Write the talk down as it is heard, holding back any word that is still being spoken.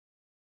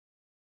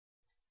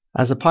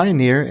As a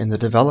pioneer in the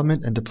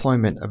development and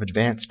deployment of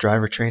advanced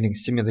driver training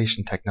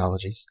simulation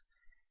technologies,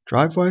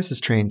 DriveWise has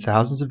trained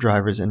thousands of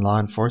drivers in law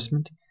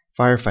enforcement,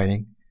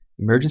 firefighting,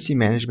 emergency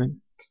management,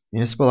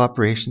 municipal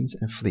operations,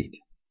 and fleet.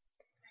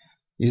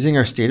 Using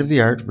our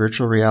state-of-the-art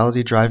virtual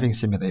reality driving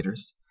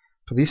simulators,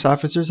 police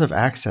officers have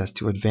access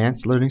to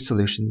advanced learning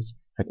solutions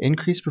that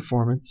increase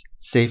performance,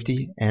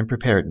 safety, and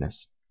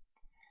preparedness.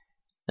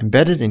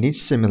 Embedded in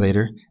each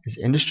simulator is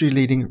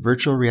industry-leading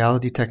virtual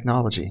reality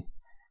technology,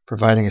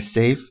 providing a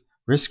safe,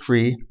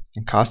 risk-free,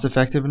 and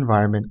cost-effective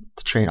environment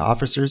to train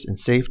officers in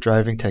safe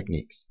driving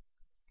techniques.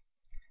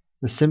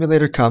 The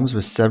simulator comes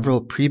with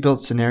several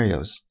pre-built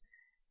scenarios,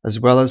 as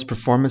well as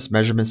performance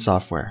measurement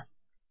software.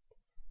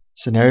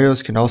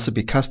 Scenarios can also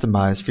be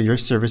customized for your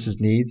service's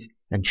needs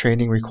and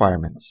training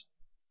requirements.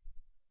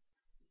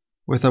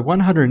 With a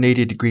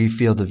 180-degree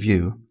field of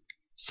view,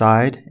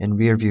 side and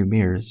rear view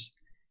mirrors,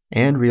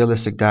 and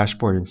realistic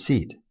dashboard and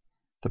seat,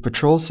 the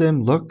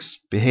PatrolSim looks,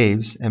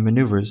 behaves, and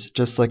maneuvers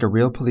just like a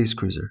real police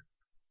cruiser.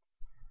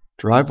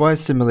 DriveWise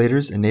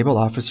simulators enable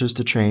officers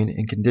to train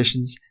in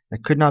conditions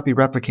that could not be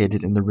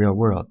replicated in the real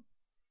world,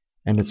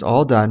 and it's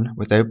all done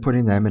without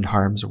putting them in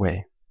harm's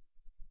way.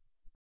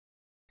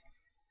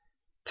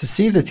 To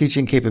see the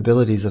teaching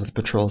capabilities of the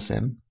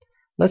PatrolSim,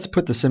 let's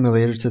put the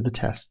simulator to the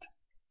test.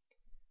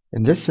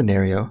 In this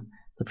scenario,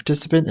 the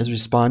participant is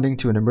responding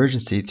to an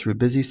emergency through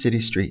busy city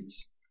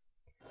streets.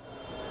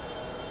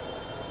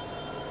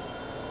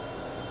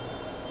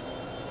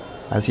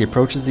 As he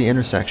approaches the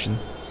intersection,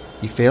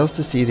 he fails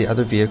to see the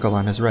other vehicle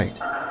on his right.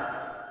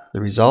 The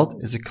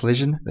result is a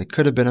collision that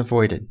could have been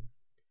avoided,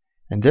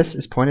 and this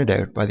is pointed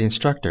out by the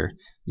instructor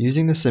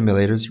using the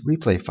simulator's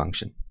replay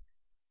function.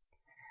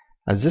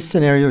 As this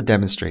scenario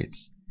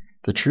demonstrates,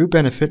 the true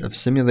benefit of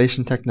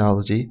simulation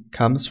technology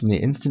comes from the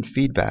instant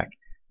feedback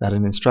that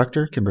an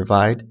instructor can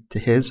provide to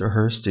his or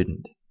her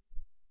student.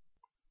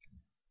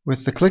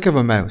 With the click of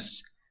a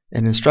mouse,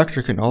 an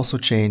instructor can also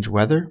change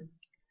weather,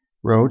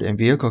 road and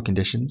vehicle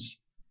conditions,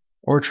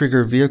 or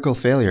trigger vehicle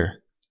failure,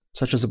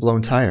 such as a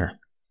blown tire.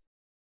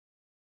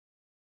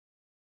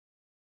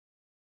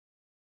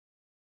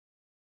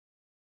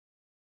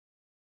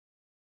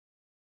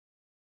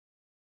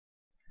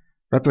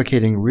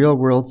 Replicating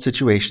real-world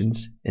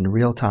situations in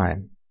real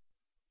time.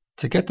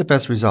 To get the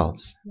best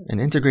results, an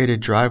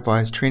integrated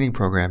DriveWise training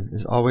program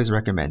is always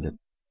recommended.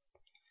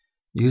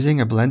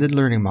 Using a blended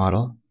learning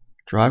model,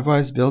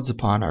 DriveWise builds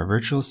upon our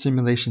virtual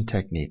simulation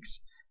techniques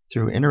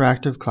through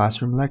interactive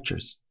classroom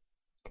lectures.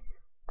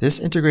 This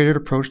integrated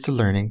approach to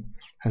learning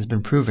has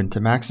been proven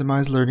to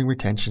maximize learning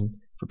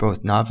retention for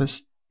both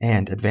novice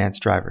and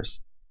advanced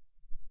drivers.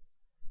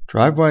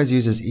 DriveWise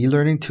uses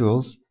e-learning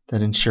tools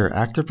that ensure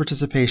active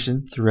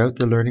participation throughout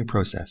the learning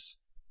process,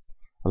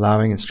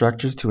 allowing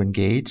instructors to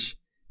engage,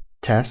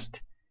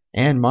 test,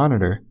 and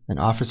monitor an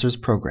officer's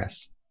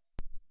progress.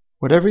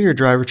 Whatever your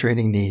driver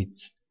training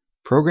needs,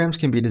 programs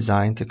can be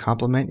designed to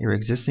complement your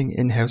existing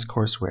in-house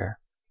courseware,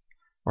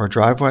 or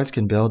DriveWise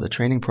can build a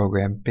training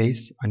program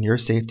based on your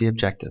safety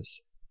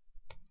objectives.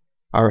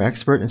 Our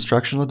expert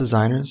instructional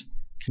designers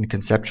can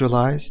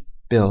conceptualize,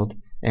 build,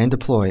 and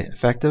deploy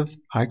effective,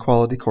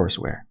 high-quality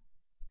courseware.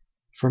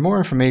 For more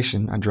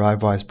information on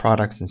DriveWise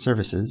products and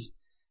services,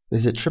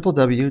 visit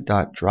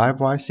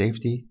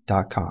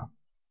www.drivewisesafety.com.